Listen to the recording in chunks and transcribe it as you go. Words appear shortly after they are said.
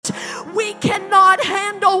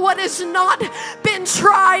what has not been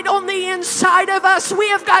tried on the inside of us. We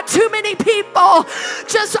have got too many people.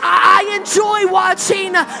 I enjoy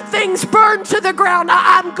watching things burn to the ground.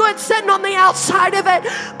 I'm good sitting on the outside of it,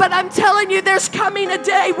 but I'm telling you, there's coming a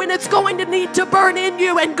day when it's going to need to burn in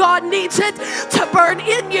you, and God needs it to burn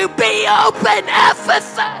in you. Be open,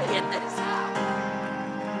 Ephesus, in this house.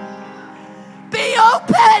 Be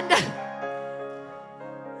open.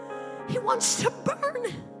 He wants to burn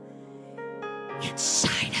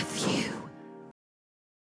inside of you.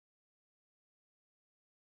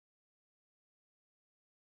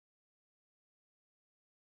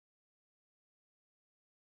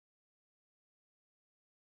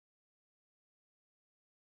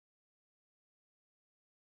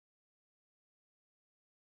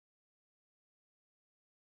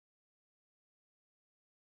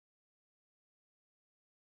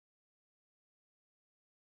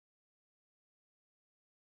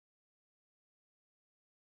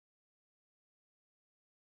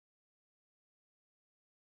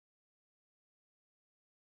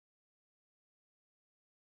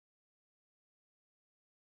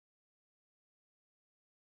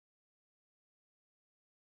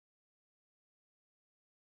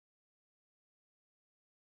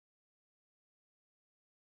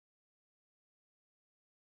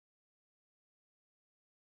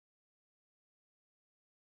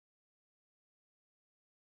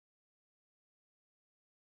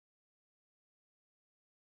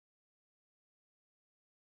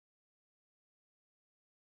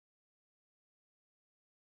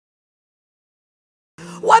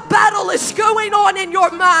 What battle is going on in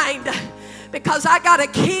your mind? Because I got a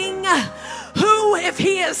king who, if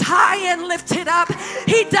he is high and lifted up,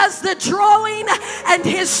 he does the drawing and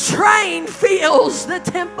his train fills the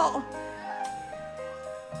temple.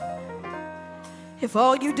 If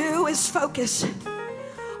all you do is focus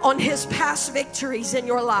on his past victories in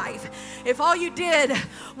your life, if all you did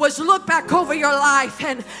was look back over your life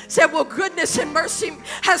and said, well, goodness and mercy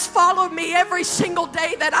has followed me every single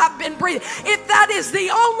day that I've been breathing, if that is the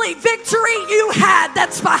only victory you had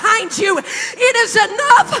that's behind you, it is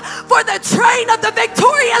enough for the train of the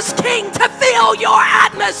victorious king to fill your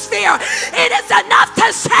atmosphere. It is enough to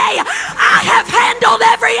say, I have handled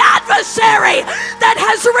every adversary that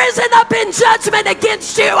has risen up in judgment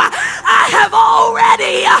against you. I have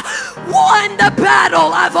already won the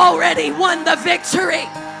battle. I've already won the victory.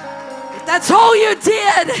 If that's all you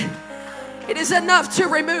did, it is enough to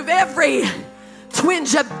remove every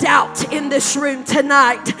twinge of doubt in this room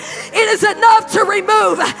tonight. It is enough to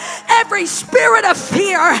remove every spirit of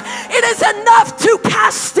fear. It is enough to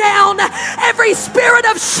cast down every spirit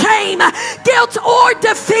of shame, guilt, or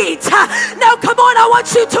defeat. Now come on, I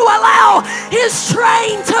want you to allow his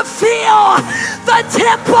train to fill the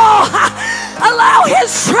temple. Allow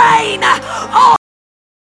his train.